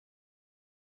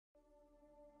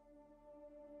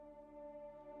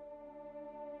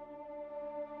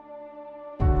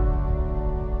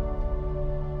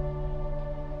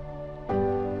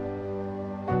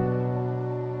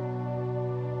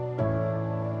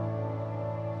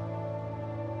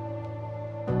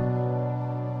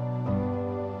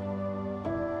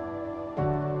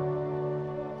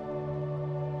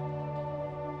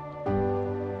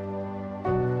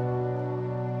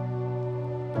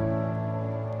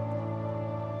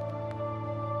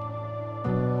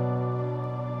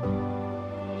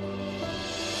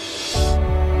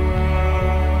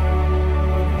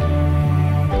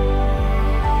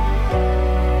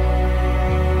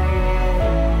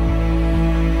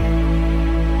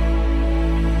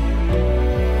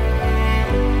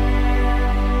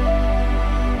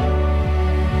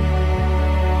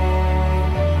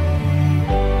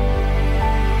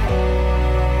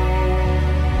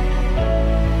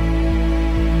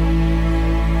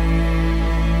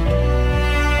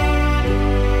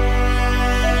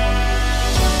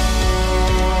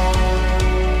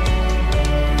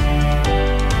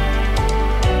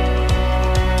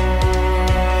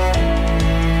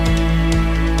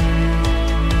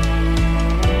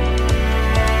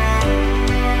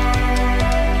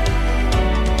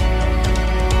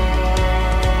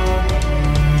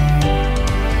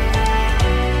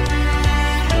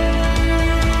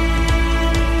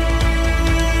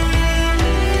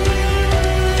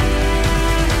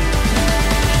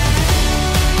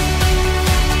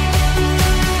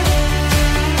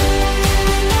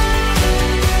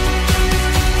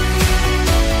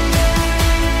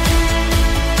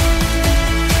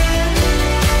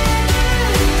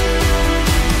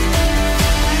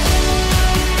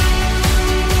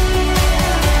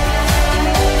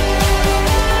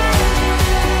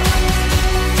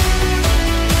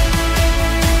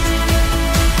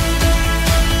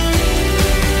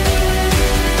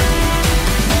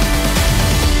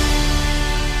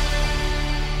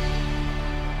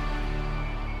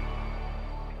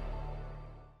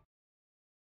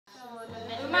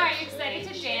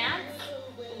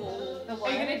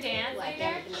Are you gonna dance? Like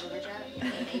in the middle of the chat?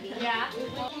 Maybe. Yeah. Did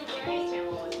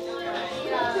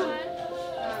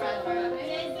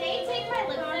they take my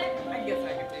lipstick? I guess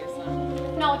I could do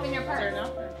some. No, it's in your purse. No?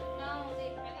 No,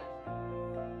 they.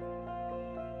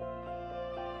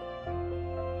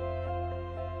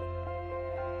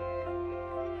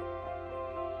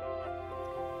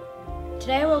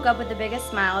 Today I woke up with the biggest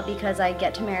smile because I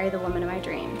get to marry the woman of my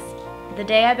dreams. The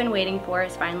day I've been waiting for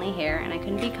is finally here, and I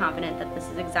couldn't be confident that this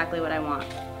is exactly what I want.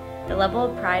 The level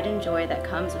of pride and joy that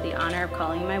comes with the honor of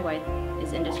calling you my wife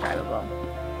is indescribable.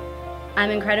 I'm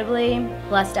incredibly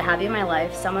blessed to have you in my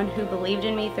life, someone who believed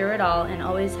in me through it all and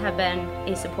always have been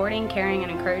a supporting, caring,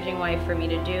 and encouraging wife for me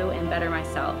to do and better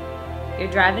myself.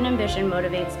 Your drive and ambition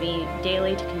motivates me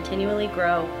daily to continually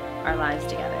grow our lives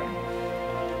together.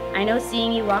 I know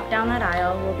seeing you walk down that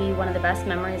aisle will be one of the best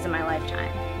memories of my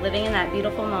lifetime. Living in that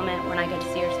beautiful moment when I get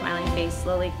to see your smiling face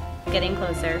slowly getting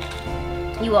closer.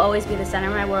 You will always be the center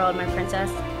of my world, my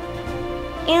princess,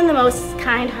 and the most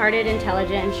kind-hearted,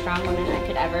 intelligent, and strong woman I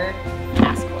could ever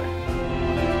ask for.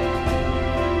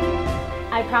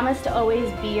 I promise to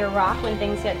always be your rock when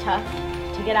things get tough,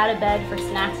 to get out of bed for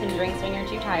snacks and drinks when you're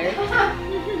too tired,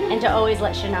 and to always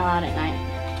let Chanel out at night.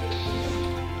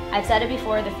 I've said it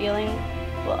before, the feeling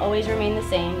will always remain the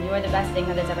same. You are the best thing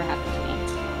that has ever happened to me.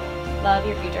 Love,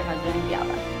 your future husband,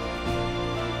 Villalba.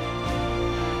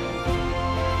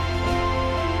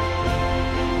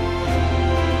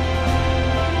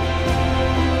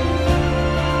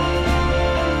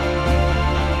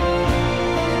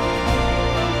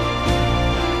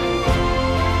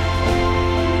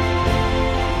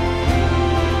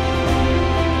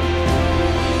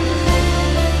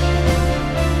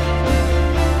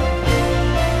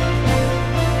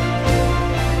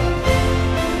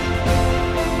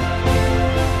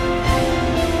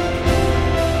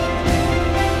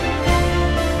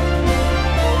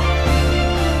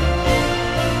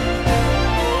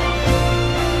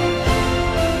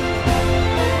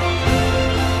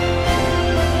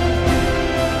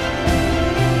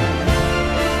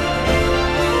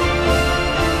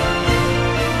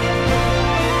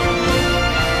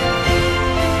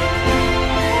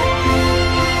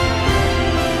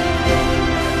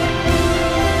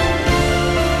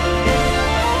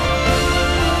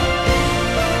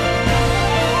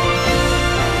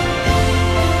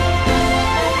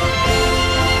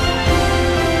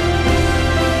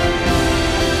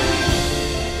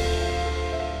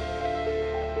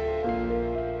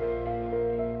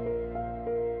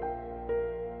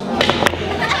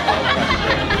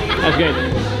 That's good.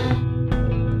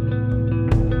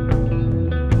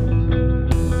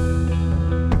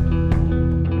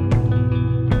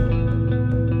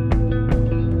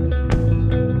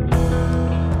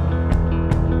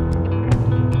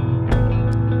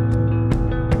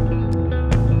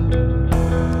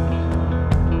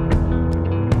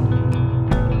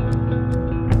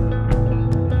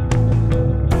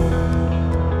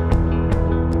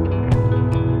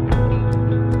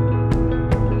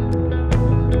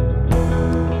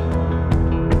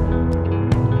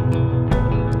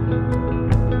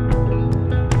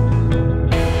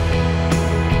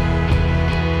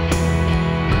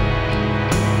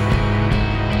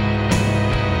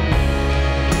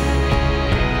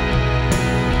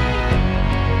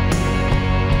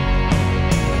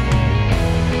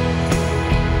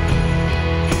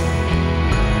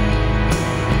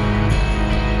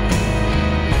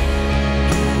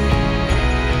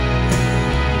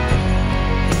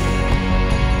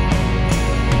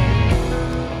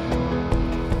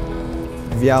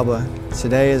 Villalba,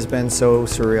 today has been so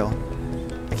surreal.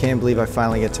 I can't believe I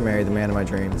finally get to marry the man of my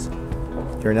dreams.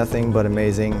 You're nothing but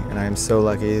amazing, and I am so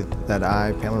lucky that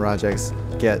I, Pamela,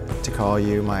 get to call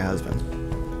you my husband.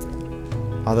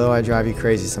 Although I drive you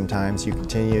crazy sometimes, you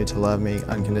continue to love me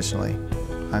unconditionally.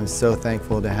 I'm so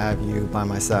thankful to have you by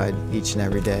my side each and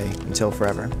every day until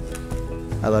forever.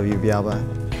 I love you, Villalba.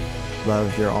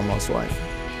 Love, your almost wife.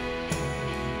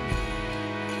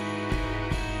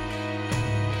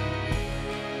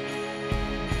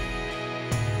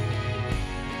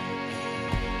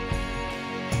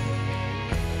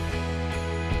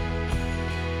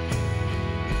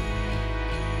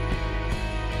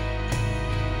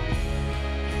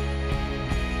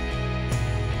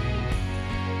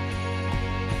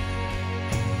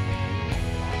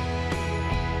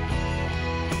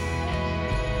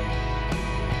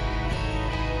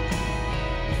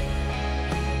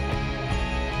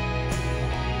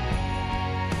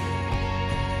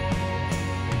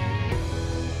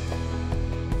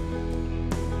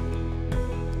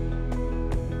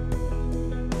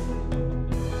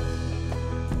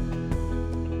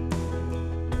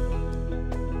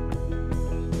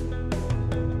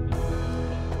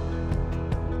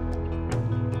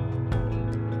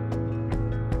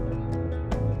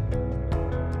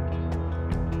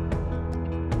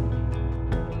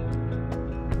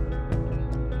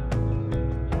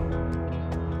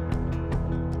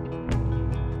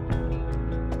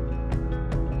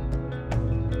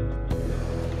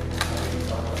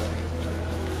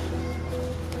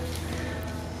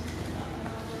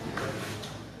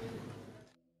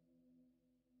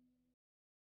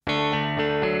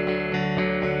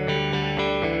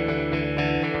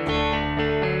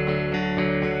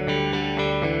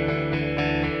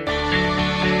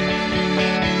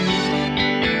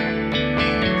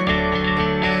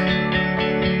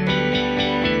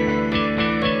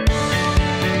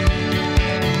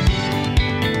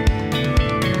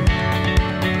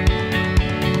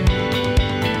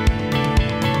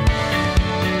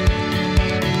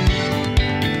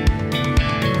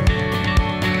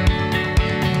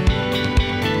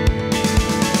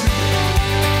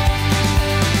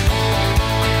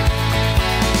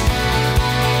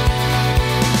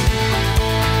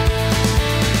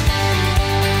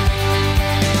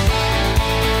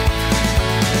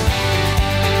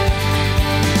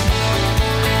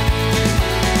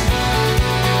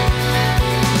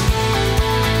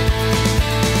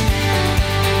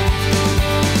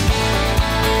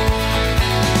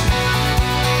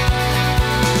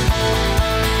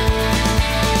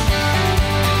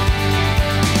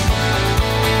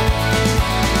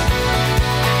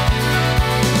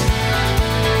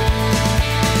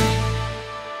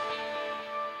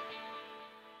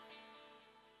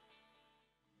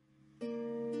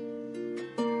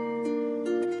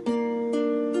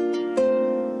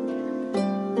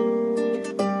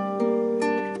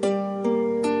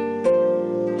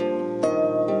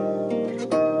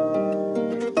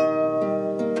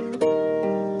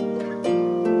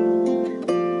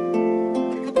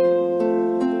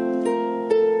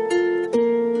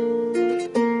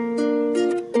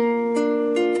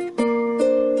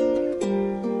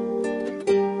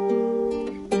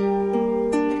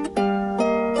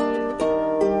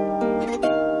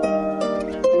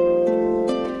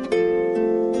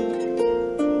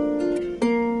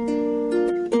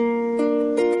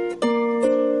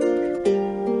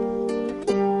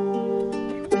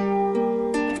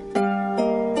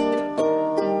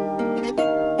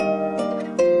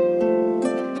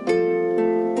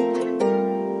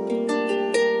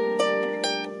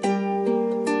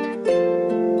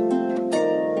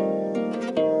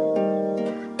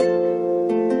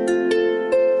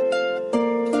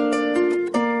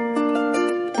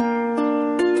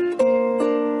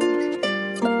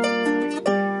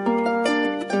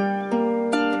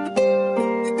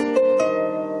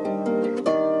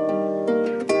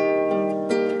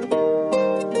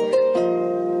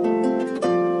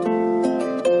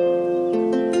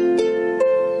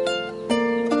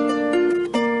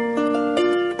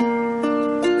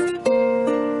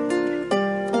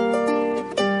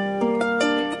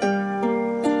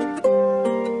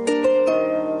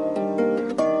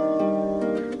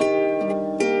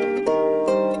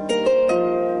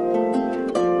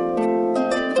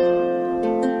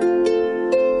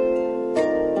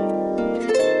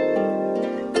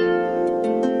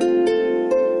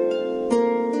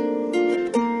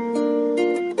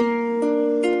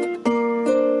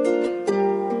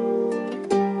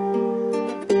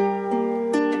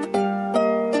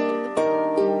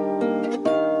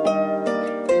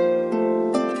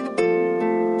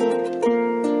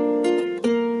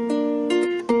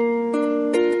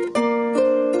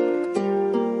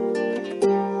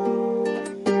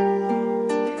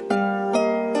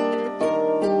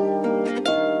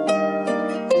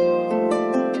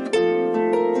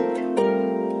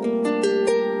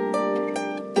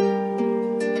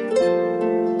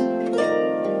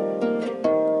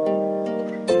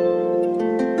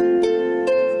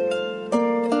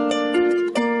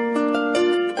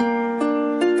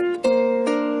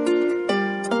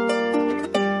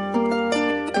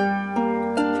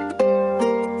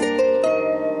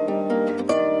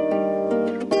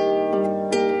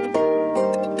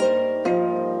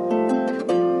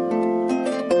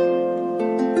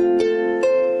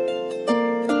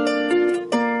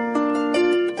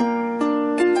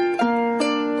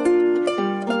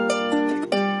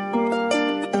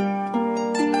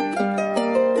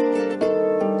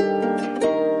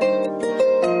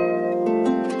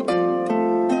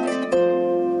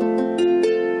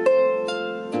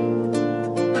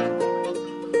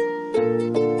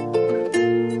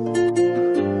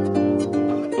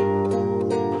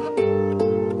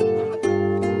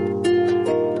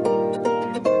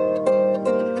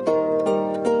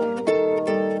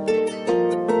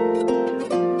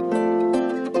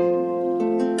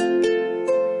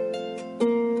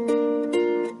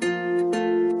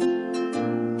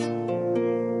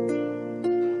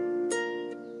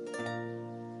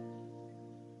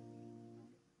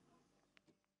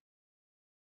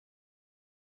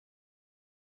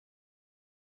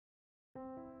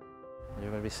 You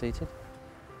want to be seated?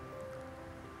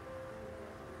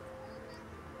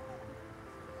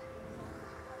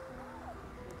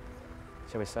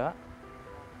 Shall we start?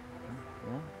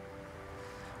 Yeah.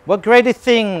 What greater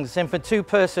things than for two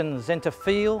persons than to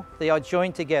feel they are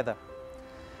joined together,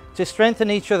 to strengthen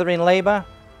each other in labor,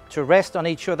 to rest on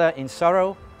each other in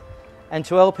sorrow, and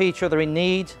to help each other in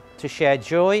need, to share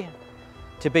joy,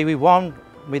 to be one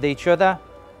with each other,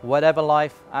 whatever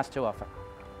life has to offer.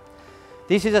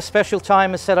 This is a special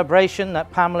time of celebration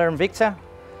that Pamela and Victor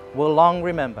will long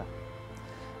remember.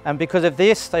 And because of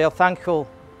this, they are thankful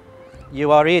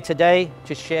you are here today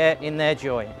to share in their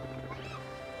joy.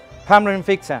 Pamela and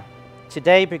Victor,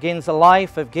 today begins a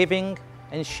life of giving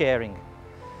and sharing,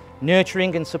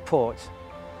 nurturing and support,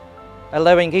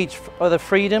 allowing each other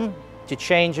freedom to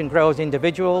change and grow as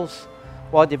individuals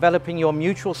while developing your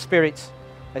mutual spirit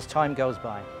as time goes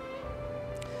by.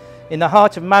 In the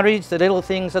heart of marriage, the little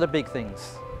things are the big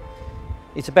things.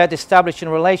 It's about establishing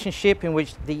a relationship in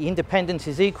which the independence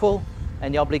is equal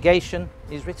and the obligation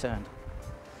is returned.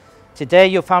 Today,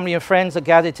 your family and friends are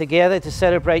gathered together to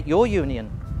celebrate your union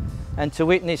and to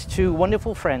witness two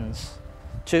wonderful friends,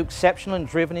 two exceptional and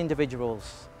driven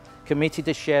individuals committed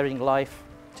to sharing life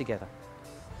together.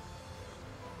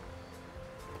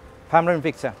 Pamela and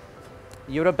Victor,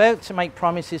 you're about to make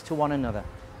promises to one another.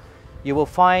 You will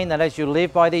find that as you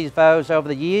live by these vows over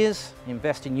the years,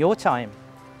 investing your time,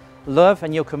 love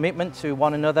and your commitment to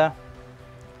one another,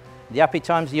 the happy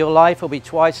times of your life will be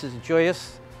twice as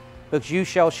joyous, because you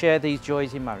shall share these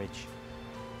joys in marriage.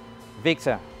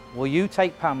 Victor, will you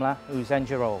take Pamela, who's 10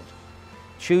 years old,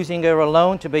 choosing her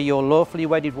alone to be your lawfully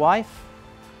wedded wife?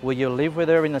 Will you live with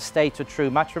her in a state of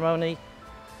true matrimony?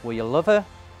 Will you love her,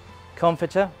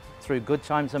 comfort her through good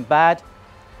times and bad,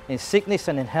 in sickness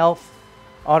and in health,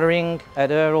 honoring at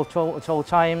her at all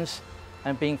times,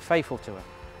 and being faithful to her?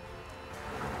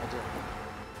 I do.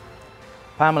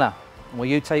 Pamela, will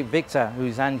you take Victor,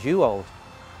 who's 10 years old,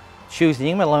 choosing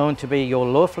him alone to be your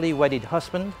lawfully wedded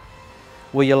husband?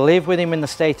 Will you live with him in the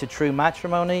state of true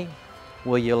matrimony?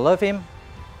 Will you love him,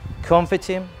 comfort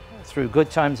him through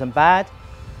good times and bad,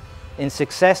 in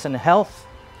success and health,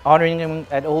 honoring him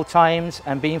at all times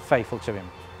and being faithful to him?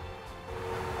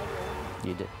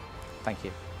 You did. Thank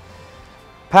you.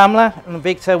 Pamela and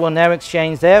Victor will now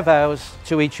exchange their vows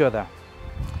to each other,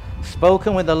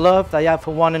 spoken with the love they have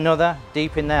for one another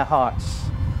deep in their hearts.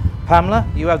 Pamela,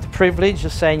 you have the privilege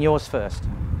of saying yours first.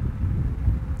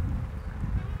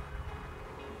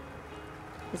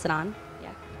 Is it on?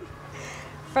 Yeah.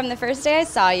 From the first day I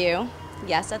saw you,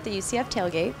 yes, at the UCF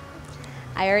tailgate,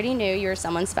 I already knew you were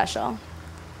someone special.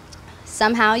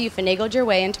 Somehow you finagled your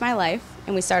way into my life,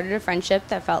 and we started a friendship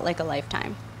that felt like a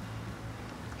lifetime.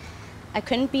 I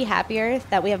couldn't be happier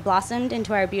that we have blossomed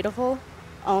into our beautiful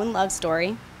own love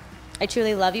story. I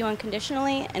truly love you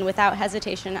unconditionally, and without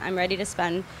hesitation, I'm ready to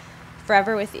spend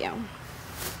forever with you.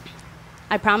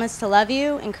 I promise to love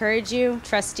you, encourage you,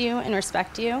 trust you, and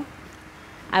respect you.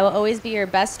 I will always be your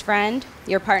best friend,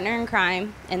 your partner in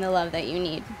crime, and the love that you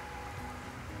need.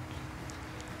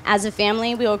 As a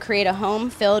family, we will create a home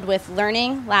filled with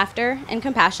learning, laughter, and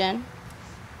compassion.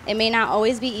 It may not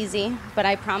always be easy, but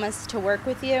I promise to work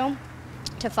with you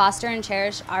to foster and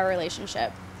cherish our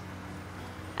relationship.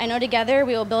 I know together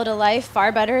we will build a life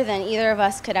far better than either of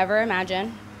us could ever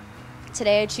imagine.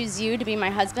 Today I choose you to be my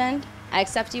husband. I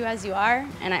accept you as you are,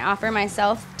 and I offer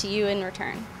myself to you in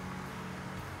return.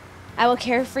 I will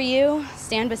care for you,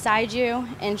 stand beside you,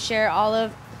 and share all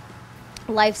of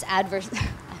life's adversities.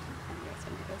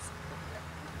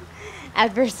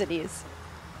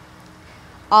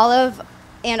 All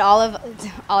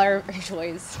our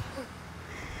joys.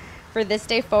 For this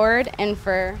day forward and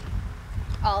from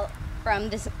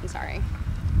this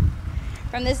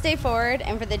day forward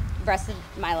and for the rest of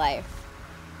my life.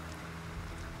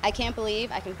 I can't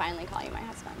believe I can finally call you my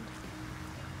husband.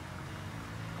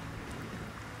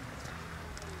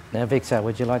 Now, Victor,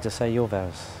 would you like to say your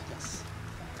vows? Yes.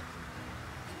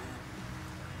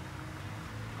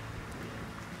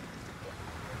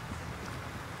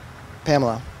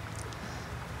 Pamela,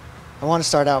 I want to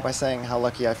start out by saying how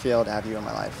lucky I feel to have you in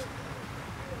my life.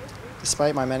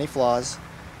 Despite my many flaws,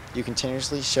 you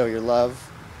continuously show your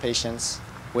love, patience,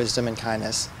 wisdom, and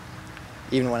kindness,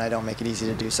 even when I don't make it easy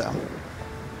to do so.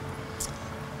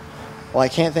 While I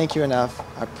can't thank you enough,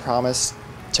 I promise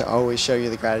to always show you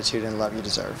the gratitude and love you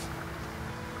deserve.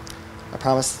 I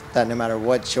promise that no matter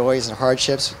what joys and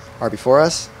hardships are before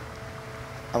us,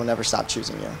 I will never stop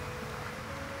choosing you.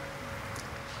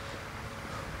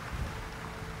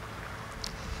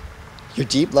 Your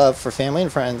deep love for family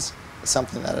and friends is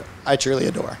something that I truly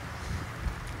adore.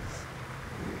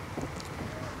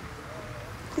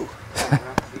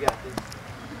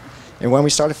 And when we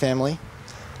start a family,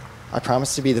 I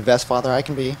promise to be the best father I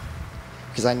can be,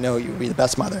 because I know you will be the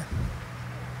best mother.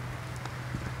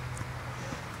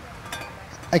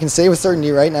 I can say with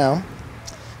certainty right now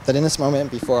that in this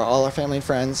moment, before all our family and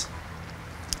friends,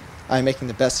 I am making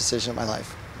the best decision of my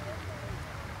life.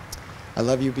 I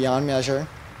love you beyond measure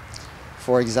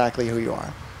for exactly who you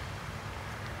are.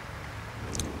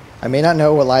 I may not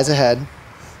know what lies ahead,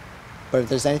 but if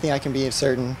there's anything I can be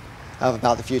certain of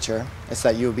about the future, it's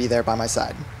that you will be there by my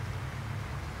side.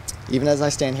 Even as I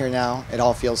stand here now, it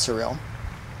all feels surreal.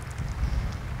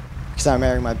 Because I'm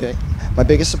marrying my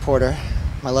biggest supporter,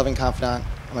 my loving confidant,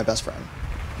 and my best friend.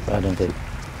 Right indeed.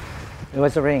 Who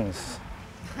has the rings?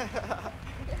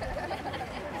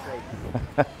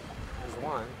 There's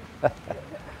one.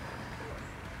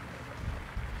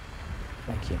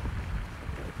 Thank you.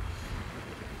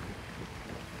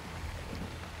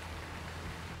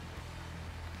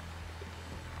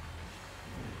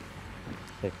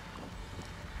 Okay.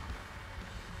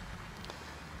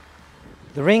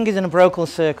 The ring is in a broken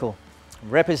circle,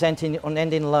 representing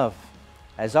unending love.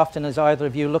 As often as either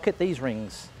of you look at these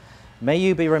rings, may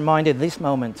you be reminded of this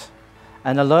moment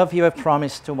and the love you have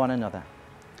promised to one another.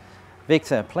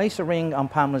 Victor, place a ring on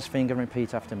Pamela's finger and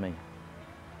repeat after me.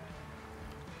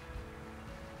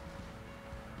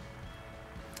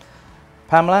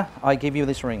 Pamela, I give you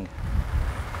this ring.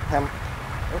 Turn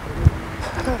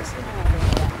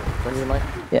your mic.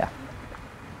 Yeah.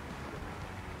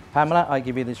 Pamela, I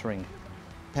give you this ring.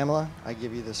 Pamela, I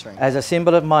give you this ring As a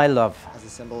symbol of my love, as a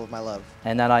symbol of my love,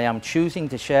 and that I am choosing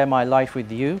to share my life with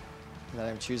you, and that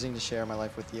I'm choosing to share my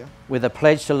life with you, with a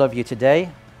pledge to love you today,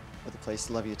 with a place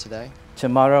to love you today,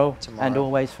 tomorrow, and Tomorrow.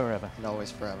 always forever. and always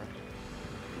forever.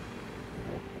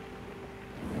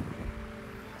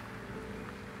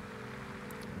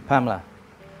 Pamela,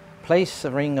 place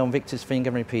a ring on Victor's finger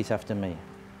and repeat after me.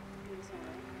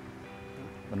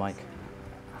 The mic.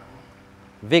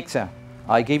 Victor,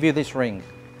 I give you this ring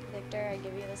Victor, I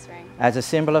give you this ring as a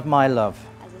symbol of my love,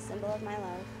 as a symbol of my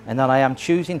love, and that I am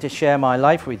choosing to share my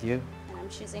life with you, and I'm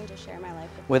choosing to share my life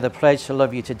with a pledge to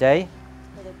love you today,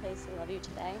 with a place to love you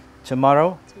today,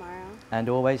 tomorrow, tomorrow, and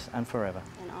always and forever.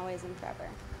 and always and forever.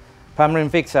 Pamela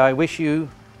and Victor, I wish you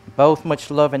both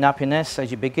much love and happiness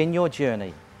as you begin your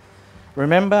journey.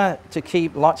 Remember to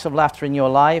keep lots of laughter in your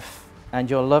life, and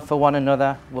your love for one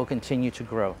another will continue to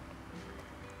grow.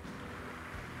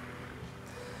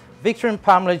 Victor and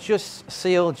Pamela just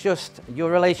sealed your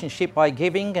relationship by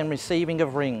giving and receiving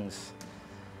of rings.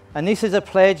 And this is a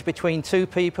pledge between two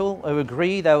people who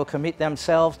agree they will commit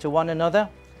themselves to one another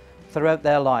throughout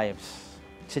their lives.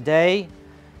 Today,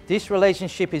 this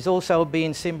relationship is also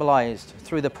being symbolized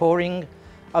through the pouring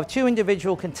of two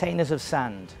individual containers of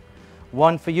sand.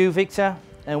 One for you, Victor,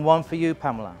 and one for you,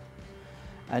 Pamela.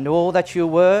 And all that you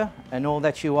were, and all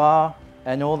that you are,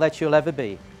 and all that you'll ever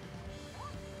be.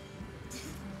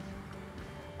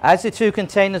 As the two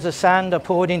containers of sand are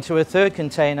poured into a third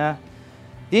container,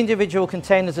 the individual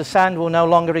containers of sand will no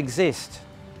longer exist,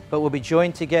 but will be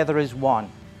joined together as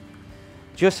one.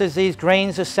 Just as these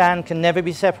grains of sand can never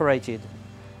be separated,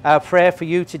 our prayer for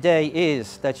you today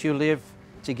is that you live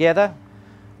together,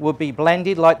 will be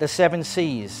blended like the seven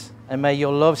seas, and may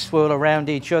your love swirl around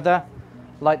each other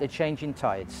like the changing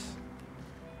tides.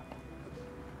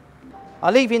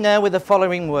 I'll leave you now with the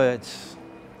following words.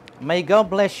 May God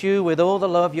bless you with all the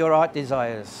love your heart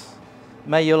desires.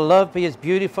 May your love be as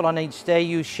beautiful on each day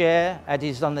you share as it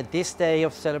is on this day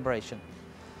of celebration.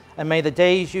 And may the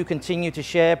days you continue to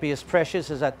share be as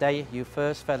precious as that day you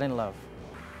first fell in love.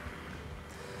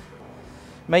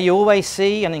 May you always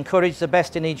see and encourage the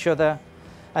best in each other,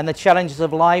 and the challenges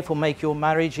of life will make your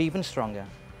marriage even stronger.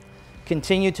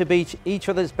 Continue to be each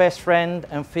other's best friend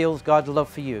and feel God's love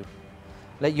for you.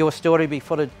 Let your story be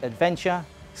full of adventure,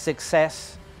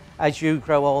 success, as you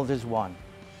grow old as one.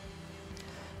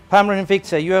 Pamela and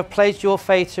Victor, you have pledged your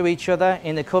faith to each other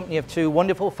in the company of two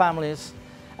wonderful families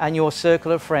and your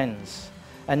circle of friends.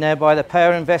 And now, by the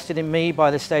power invested in me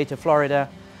by the state of Florida,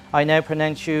 I now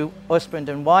pronounce you husband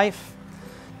and wife.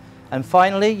 And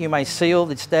finally, you may seal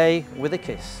this day with a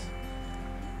kiss.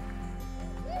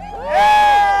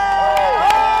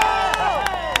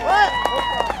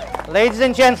 Ladies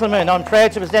and gentlemen, I'm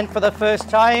proud to present for the first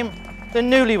time the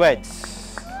newlyweds.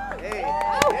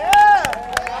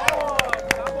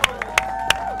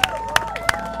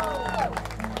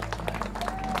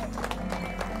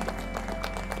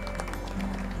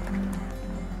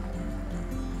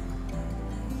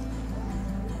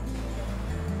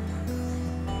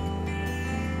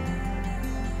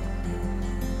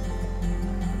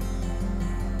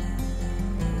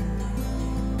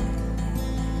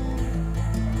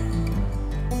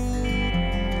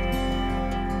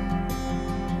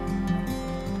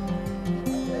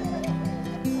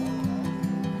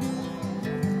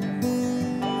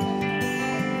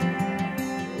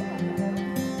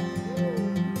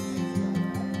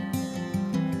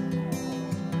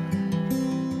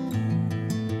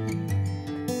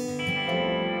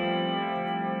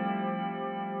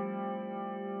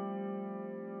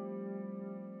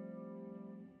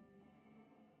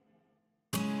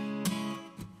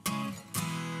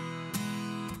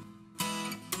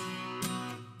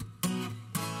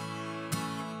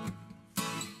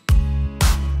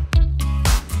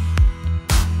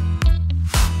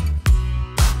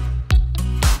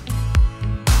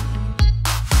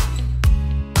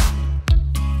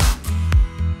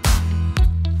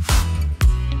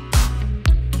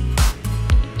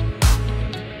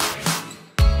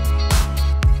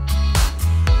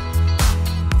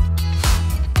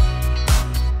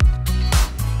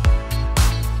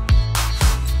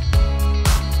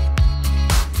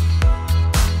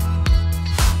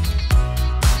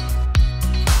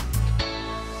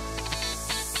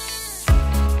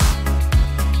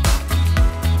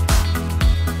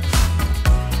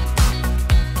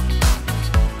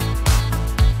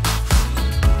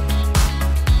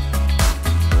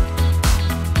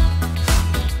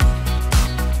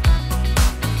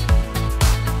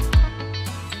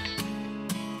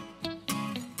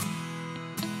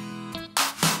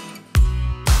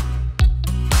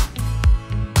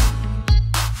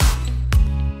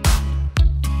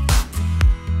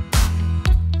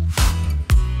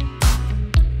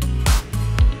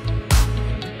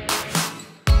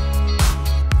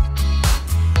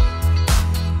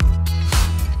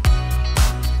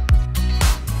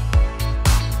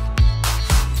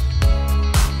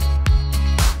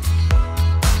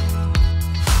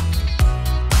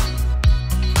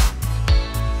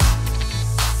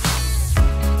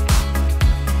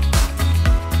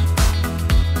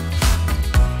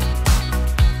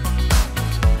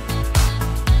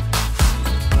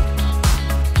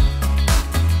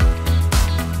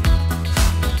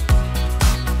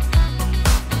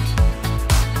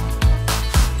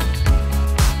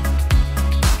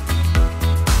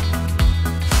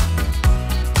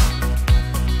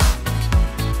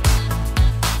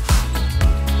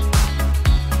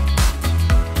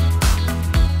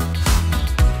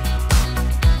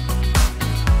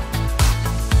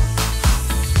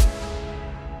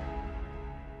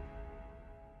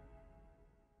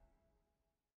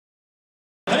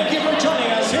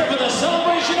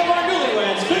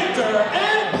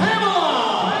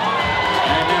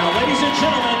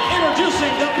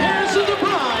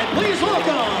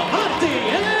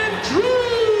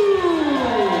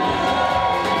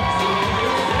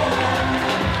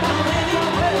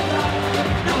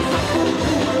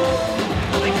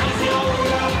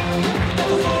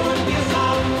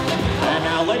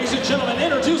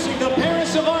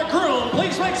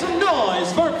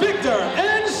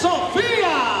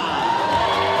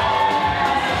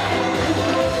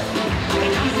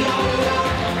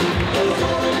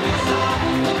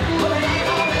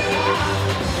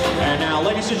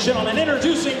 and gentlemen,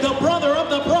 introducing the brother of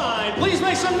the bride. Please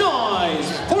make some noise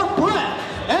for Brett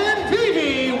and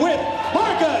Vivi with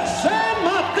Marcus and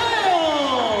Mateo.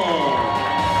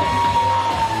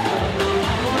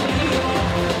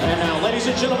 And now, ladies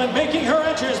and gentlemen, making her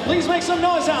entrance, please make some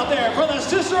noise out there for the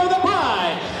sister of the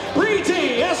bride, Bree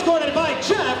T, escorted by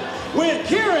Jeff with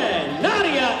Kieran,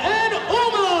 Nadia, and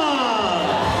Uma.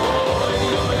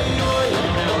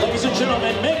 Ladies and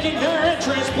gentlemen, making their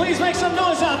entrance, please make some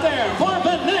noise out there for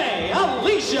Vinay,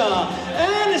 Alicia,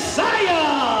 and Saya.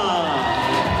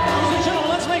 Ladies and gentlemen,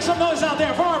 let's make some noise out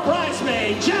there for our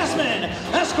bridesmaid, Jasmine,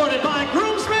 escorted by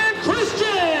groomsman Christian.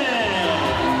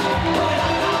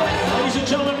 Ladies and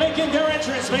gentlemen, making their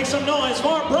entrance, make some noise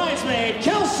for our bridesmaid,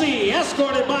 Kelsey,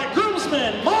 escorted by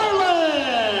groomsman Marlon.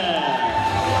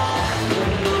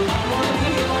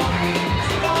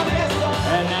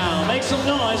 And now, make some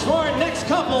noise for our next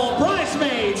couple,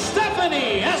 bridesmaid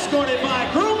Stephanie, escorted by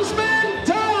groomsman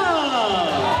Doug.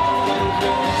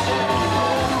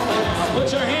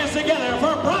 Put your hands together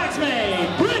for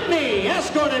bridesmaid Brittany,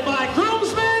 escorted by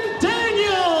groomsman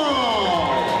Daniel.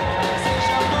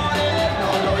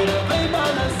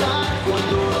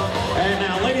 And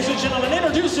now, ladies and gentlemen,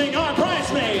 introducing our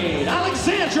bridesmaid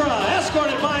Alexandra,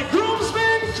 escorted by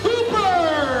groomsman Cooper.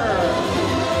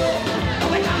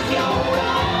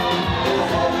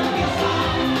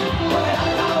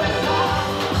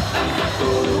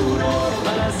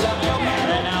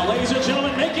 And now, ladies and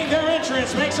gentlemen, making their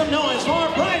entrance, make some noise for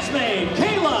our bridesmaid,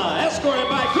 Kayla, escorted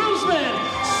by groomsman,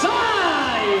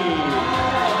 Sai.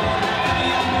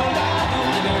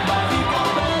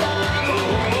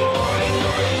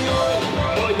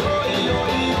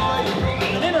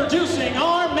 And introducing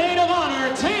our maid of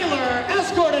honor, Taylor,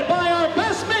 escorted by our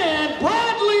best man,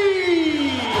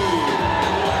 Bradley.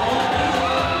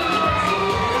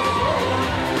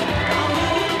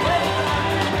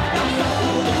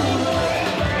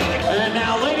 And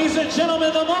now, ladies and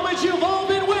gentlemen, the moment you've all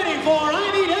been waiting for,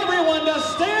 I need everyone to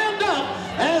stand up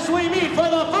as we meet for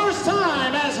the first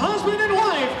time as husband and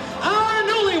wife, our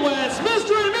newlyweds,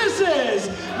 Mr. and Mrs.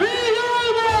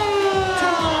 Villalba.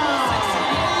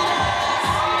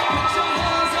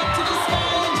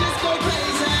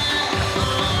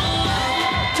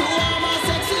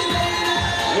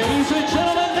 Ladies and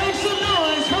gentlemen, make some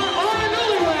noise for our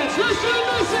newlyweds, Mr. and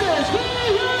Mrs.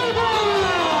 Villalba.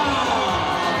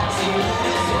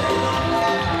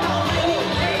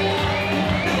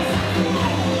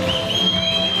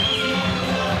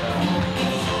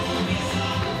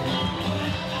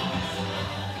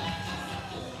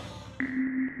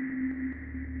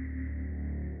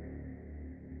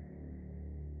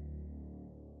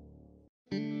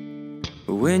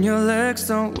 When your legs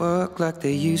don't work like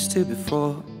they used to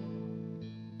before,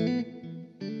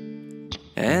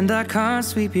 and I can't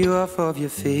sweep you off of your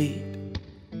feet,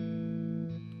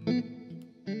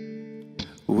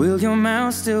 will your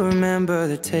mouth still remember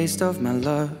the taste of my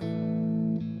love?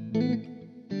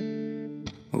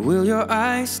 Will your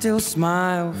eyes still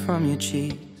smile from your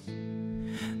cheeks?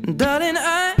 Darling,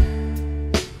 I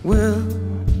will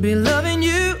be loving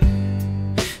you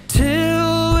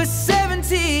till we're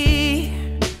 70.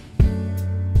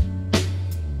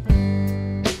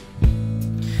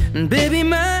 And baby,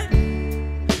 my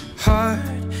heart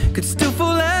could still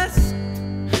fall as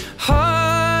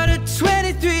hard at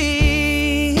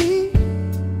 23.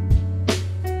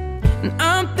 And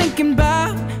I'm thinking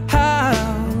about how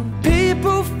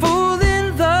people fall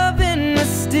in love in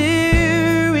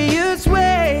mysterious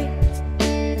ways.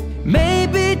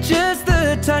 Maybe just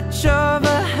the touch of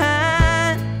a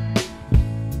hand.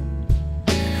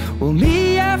 Well,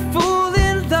 me, I fall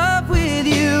in love with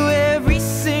you every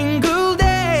single day.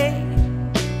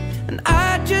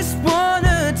 I just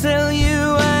wanna tell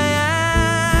you I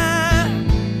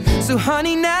am. So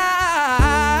honey,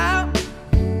 now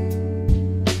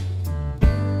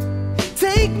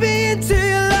take me into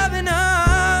your loving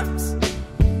arms.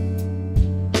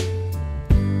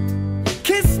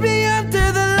 Kiss me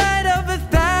under the light of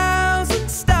 1,000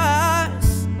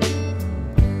 stars.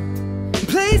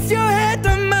 Place your head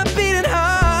on my beating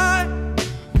heart.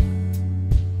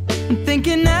 I'm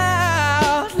thinking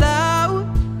out loud,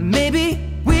 maybe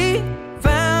we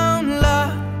found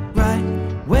love right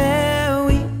where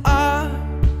we are.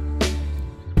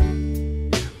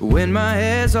 When my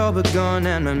hair's all but gone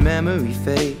and my memory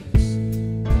fades,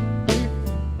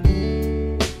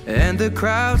 and the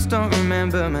crowds don't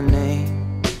remember my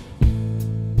name,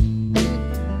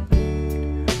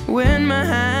 when my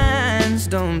hands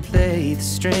don't play the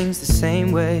strings the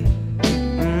same way,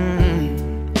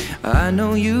 I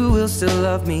know you will still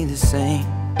love me the same.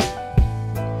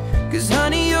 'Cause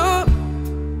honey, you're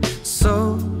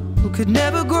so could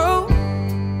never grow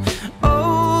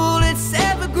old, it's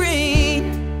evergreen.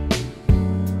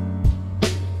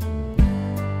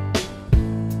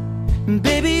 And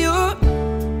baby, your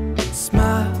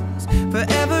smile's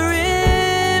forever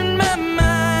in my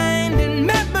mind and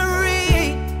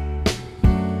memory.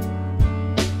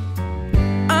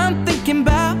 I'm thinking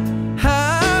about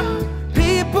how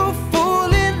people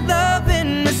fall in love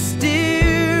in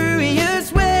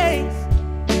mysterious ways,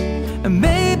 and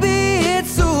maybe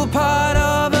it's all part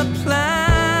of a plan.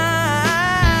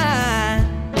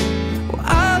 Well,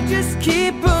 I'll just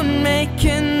keep on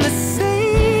making the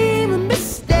same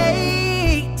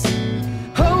mistakes,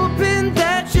 hoping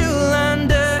that you'll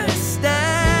understand.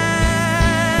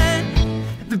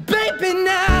 But baby,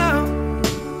 now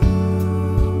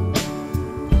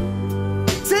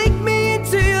take me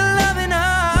into your loving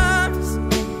arms,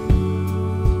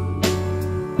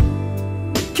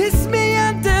 kiss me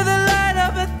under the light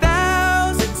of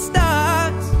 1,000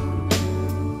 stars,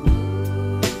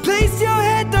 place your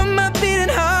head on my beating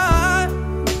heart.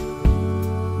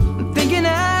 I'm thinking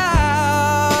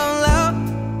out loud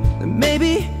that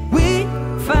maybe we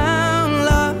found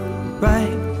love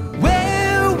right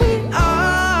where we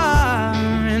are,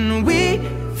 and we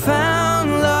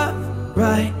found love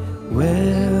right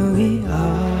where we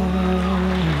are.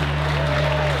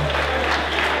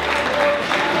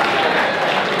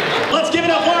 Let's give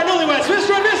it up for our newlyweds,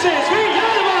 Mr. and Mrs.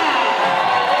 Villalba.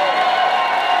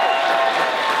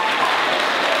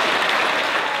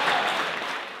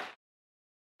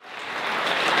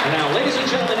 And now, ladies and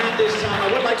gentlemen, at this time,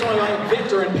 I would like to invite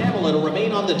Victor and Pamela to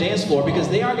remain on the dance floor because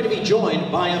they are going to be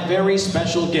joined by a very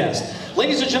special guest.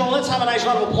 Ladies and gentlemen, let's have a nice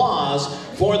round of applause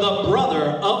for the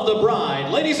brother of the bride.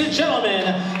 Ladies and gentlemen,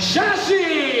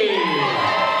 Shashi!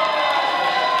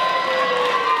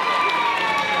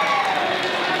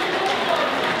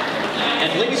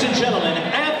 And ladies and gentlemen,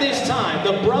 at this time,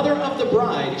 the brother of the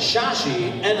bride,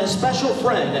 Shashi, and a special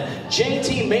friend,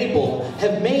 JT Maple,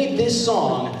 have made this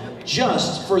song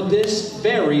just for this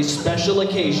very special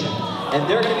occasion. And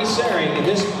they're going to be sharing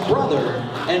this brother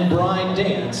and bride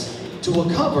dance to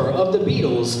a cover of the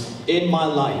Beatles, In My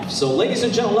Life. So ladies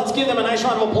and gentlemen, let's give them a nice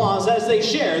round of applause as they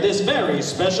share this very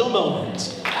special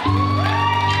moment.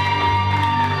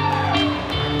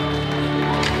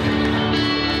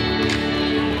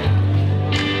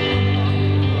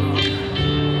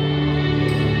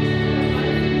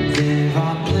 There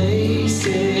are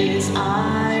places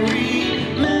I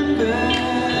remember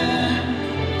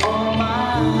all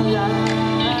my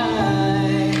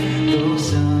life, though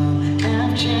some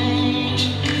have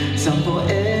changed, some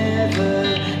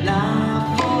forever,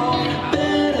 not for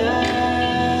better.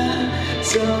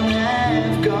 Some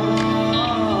have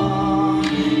gone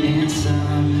and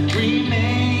some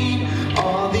remain.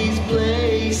 All these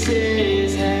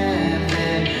places have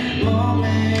their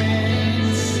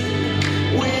moments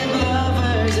with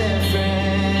lovers and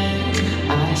friends.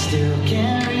 I still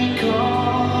can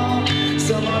recall.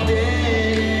 Some are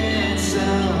dead and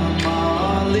some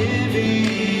are living.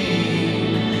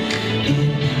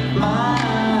 In my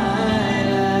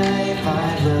life, I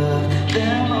love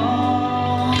them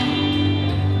all.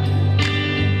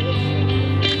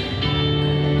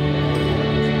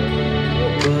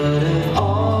 But of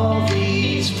all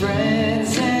these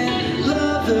friends and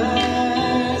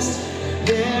lovers,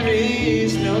 there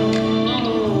is no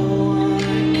one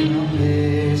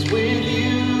compares with you.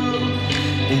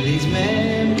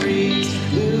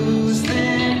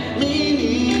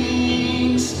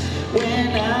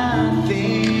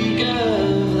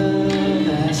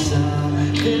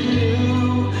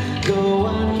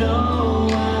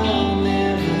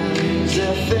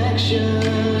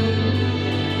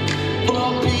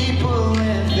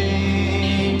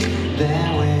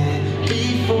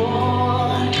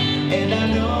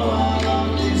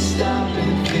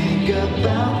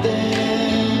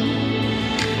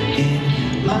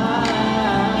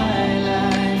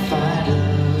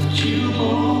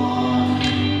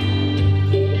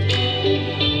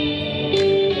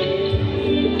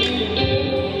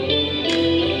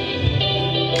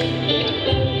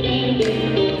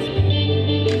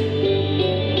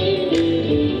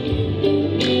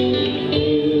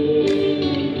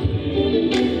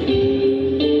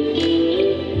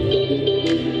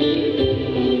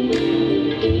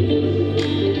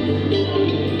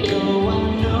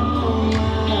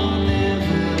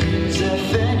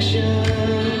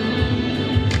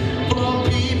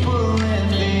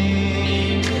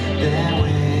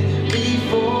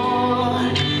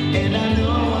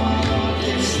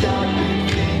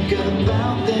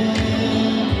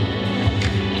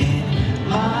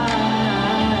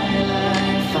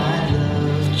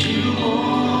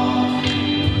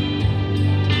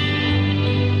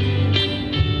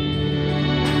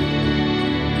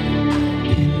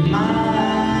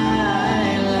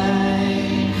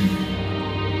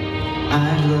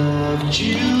 loved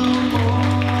you more.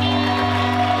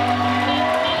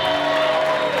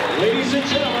 Ladies and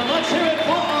gentlemen, let's hear it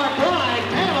for our bride,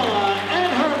 Pamela,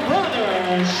 and her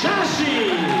brother,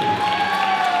 Shashi.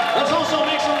 Let's also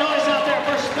make some noise out there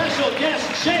for special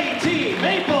guest, J.T.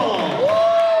 Maple.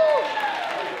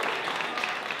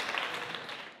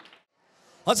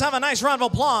 Let's have a nice round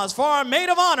of applause for our maid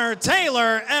of honor,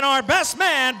 Taylor, and our best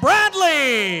man,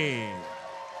 Bradley.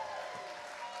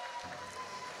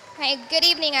 Hi, good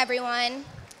evening, everyone.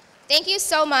 Thank you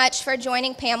so much for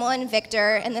joining Pamela and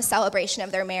Victor in the celebration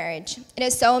of their marriage. It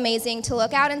is so amazing to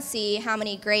look out and see how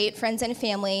many great friends and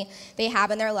family they have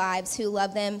in their lives who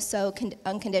love them so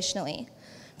unconditionally.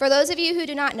 For those of you who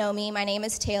do not know me, my name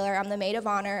is Taylor. I'm the maid of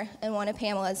honor and one of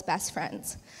Pamela's best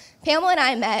friends. Pamela and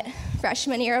I met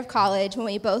freshman year of college when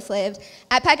we both lived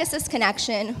at Pegasus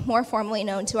Connection, more formally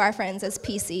known to our friends as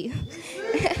PC.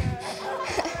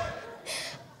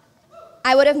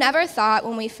 I would have never thought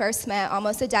when we first met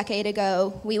almost a decade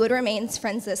ago we would remain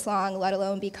friends this long, let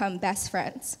alone become best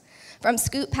friends. From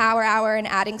Scoop Power Hour and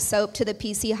adding soap to the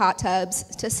PC hot tubs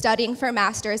to studying for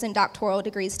master's and doctoral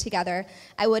degrees together,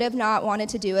 I would have not wanted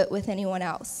to do it with anyone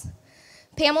else.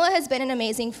 Pamela has been an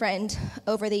amazing friend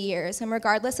over the years, and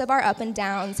regardless of our up and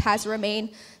downs, has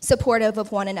remained supportive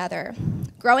of one another.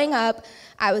 Growing up,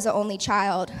 I was the only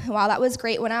child, and while that was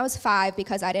great when I was 5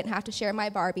 because I didn't have to share my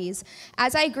Barbies,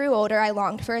 as I grew older, I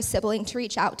longed for a sibling to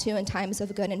reach out to in times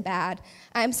of good and bad.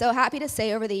 I am so happy to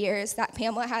say over the years that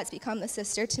Pamela has become the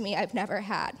sister to me I've never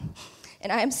had,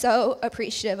 and I am so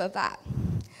appreciative of that.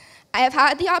 I have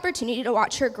had the opportunity to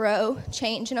watch her grow,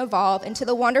 change, and evolve into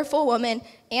the wonderful woman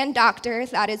and doctor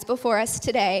that is before us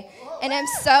today, and I'm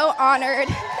so honored.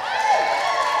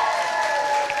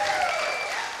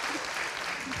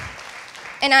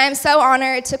 And I am so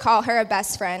honored to call her a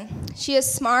best friend. She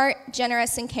is smart,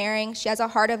 generous, and caring. She has a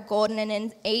heart of gold and an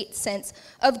innate sense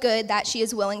of good that she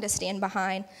is willing to stand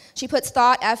behind. She puts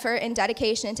thought, effort, and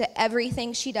dedication into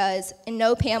everything she does, and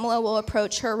no Pamela will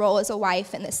approach her role as a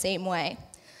wife in the same way.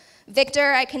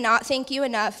 Victor, I cannot thank you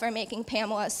enough for making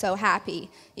Pamela so happy.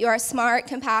 You are smart,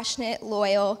 compassionate,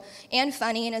 loyal, and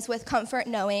funny, and is with comfort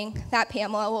knowing that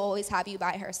Pamela will always have you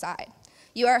by her side.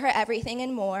 You are her everything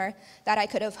and more that I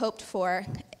could have hoped for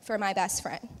my best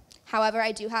friend. However,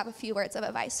 I do have a few words of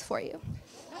advice for you.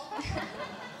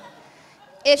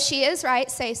 If she is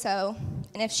right, say so,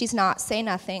 and if she's not, say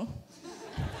nothing.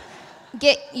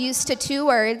 Get used to 2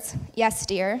 words, yes,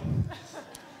 dear.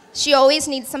 She always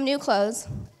needs some new clothes.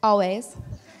 Always.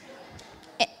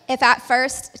 If at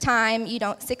first time you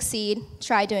don't succeed,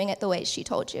 try doing it the way she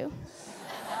told you.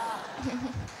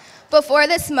 Before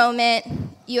this moment,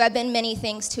 you have been many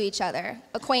things to each other: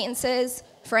 acquaintances,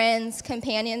 friends,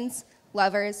 companions,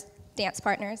 lovers, dance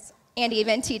partners, and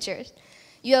even teachers.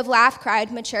 You have laughed,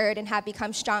 cried, matured, and have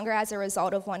become stronger as a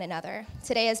result of one another.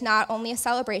 Today is not only a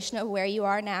celebration of where you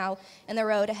are now and the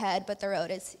road ahead, but the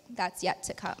road that's yet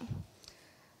to come.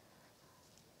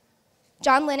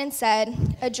 John Lennon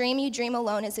said, "A dream you dream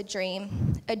alone is a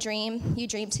dream. A dream you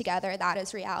dream together, that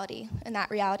is reality." And that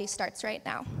reality starts right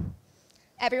now.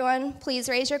 Everyone, please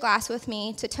raise your glass with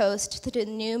me to toast to the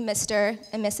new Mr.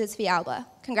 and Mrs. Villalba.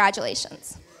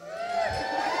 Congratulations.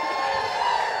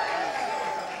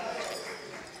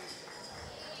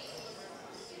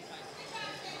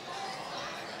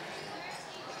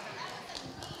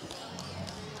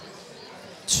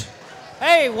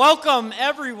 Hey, welcome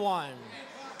everyone.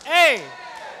 Hey,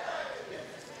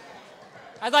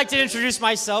 I'd like to introduce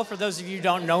myself. For those of you who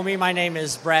don't know me, my name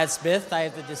is Brad Smith. I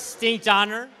have the distinct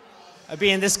honor of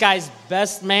being this guy's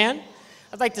best man.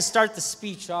 I'd like to start the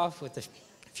speech off with a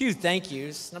few thank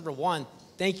yous. Number 1,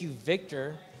 thank you,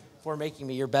 Victor, for making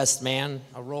me your best man,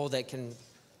 a role that can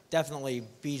definitely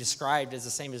be described as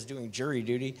the same as doing jury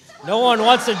duty. No one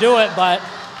wants to do it, but,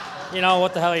 you know,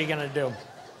 what the hell are you going to do?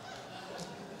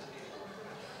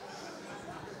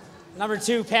 Number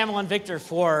 2, Pamela and Victor,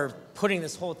 for putting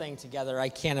this whole thing together. I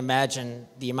can't imagine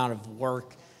the amount of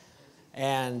work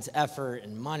and effort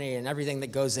and money and everything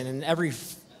that goes in, and every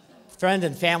friend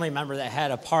and family member that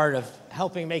had a part of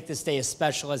helping make this day as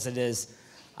special as it is.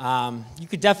 You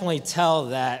could definitely tell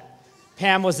that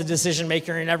Pam was the decision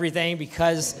maker in everything,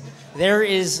 because there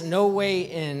is no way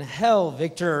in hell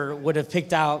Victor would have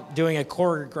picked out doing a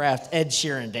choreographed Ed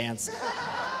Sheeran dance.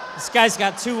 This guy's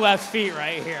got 2 left feet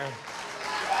right here.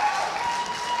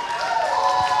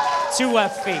 2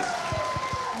 left feet.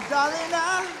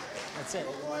 That's it.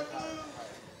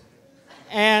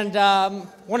 And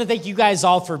want to thank you guys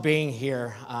all for being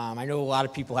here. I know a lot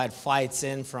of people had flights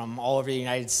in from all over the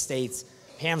United States.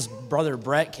 Pam's brother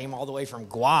Brett came all the way from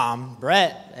Guam.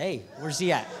 Brett, hey, where's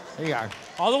he at? There you are.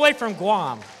 All the way from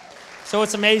Guam. So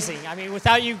it's amazing. I mean,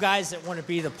 without you guys, it wouldn't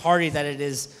be the party that it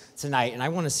is tonight. And I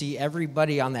want to see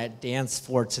everybody on that dance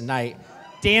floor tonight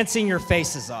dancing your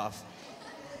faces off.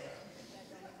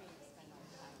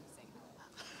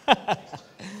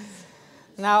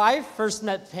 Now, I first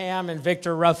met Pam and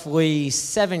Victor roughly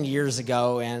 7 years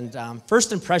ago, and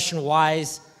first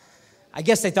impression-wise, I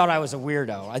guess they thought I was a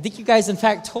weirdo. I think you guys, in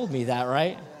fact, told me that,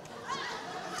 right?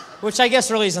 Which I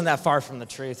guess really isn't that far from the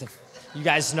truth, if you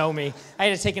guys know me. I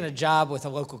had taken a job with a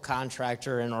local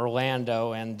contractor in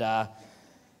Orlando, and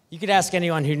you could ask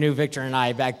anyone who knew Victor and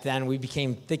I back then. We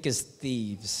became thick as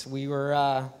thieves. We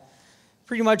were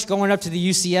pretty much going up to the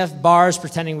UCF bars,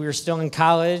 pretending we were still in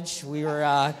college. We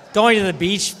were going to the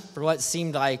beach for what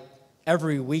seemed like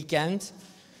every weekend.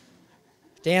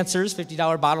 Dancers,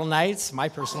 $50 bottle nights, my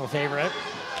personal favorite.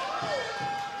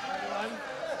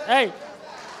 Hey.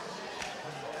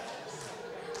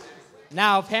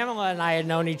 Now, Pamela and I had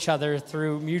known each other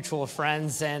through mutual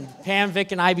friends, and Pam,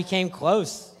 Vic, and I became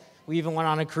close. We even went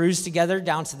on a cruise together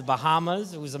down to the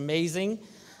Bahamas. It was amazing.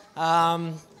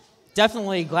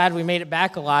 Definitely glad we made it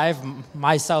back alive,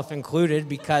 myself included,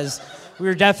 because we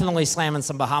were definitely slamming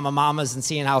some Bahama Mamas and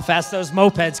seeing how fast those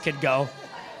mopeds could go.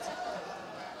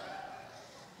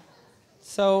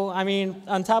 So, I mean,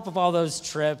 on top of all those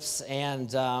trips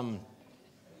and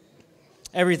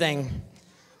everything,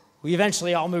 we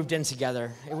eventually all moved in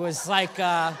together. It was like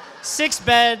a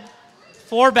 6-bed,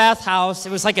 4-bath house.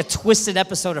 It was like a twisted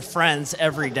episode of Friends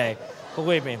every day.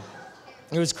 Believe me,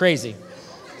 it was crazy.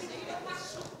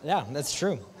 Yeah, that's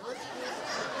true.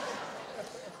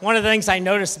 One of the things I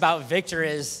noticed about Victor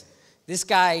is this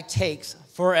guy takes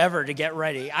forever to get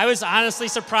ready. I was honestly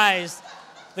surprised.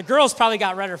 The girls probably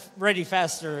got ready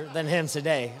faster than him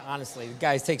today, honestly. The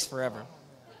guy takes forever.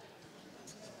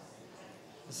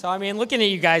 So, I mean, looking at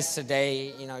you guys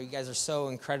today, you know, you guys are so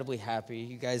incredibly happy.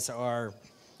 You guys are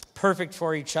perfect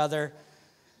for each other.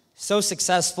 So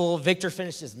successful. Victor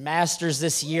finished his master's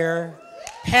this year.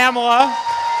 Pamela,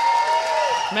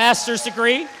 master's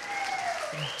degree.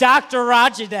 Dr.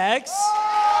 Rajadex.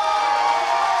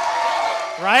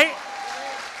 Right?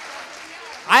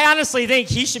 I honestly think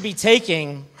he should be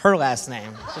taking her last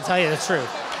name, to tell you the truth.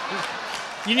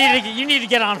 You need to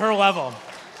get on her level.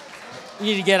 You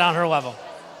need to get on her level.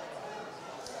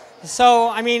 So,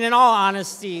 I mean, in all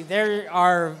honesty, there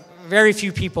are very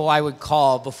few people I would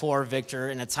call before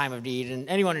Victor in a time of need, and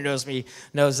anyone who knows me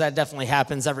knows that definitely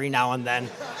happens every now and then.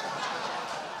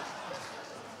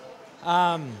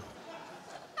 I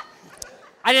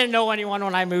didn't know anyone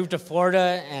when I moved to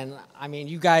Florida, and I mean,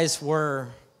 you guys were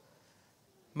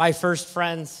my first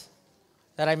friends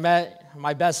that I met,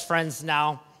 my best friends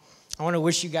now. I want to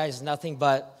wish you guys nothing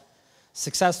but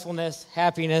successfulness,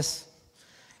 happiness,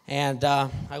 and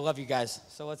I love you guys.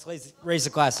 So let's raise the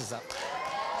glasses up.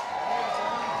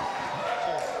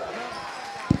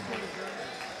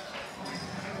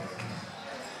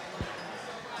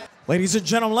 Ladies and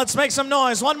gentlemen, let's make some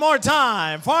noise one more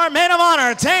time for our maid of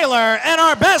honor, Taylor, and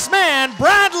our best man,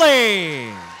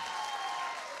 Bradley.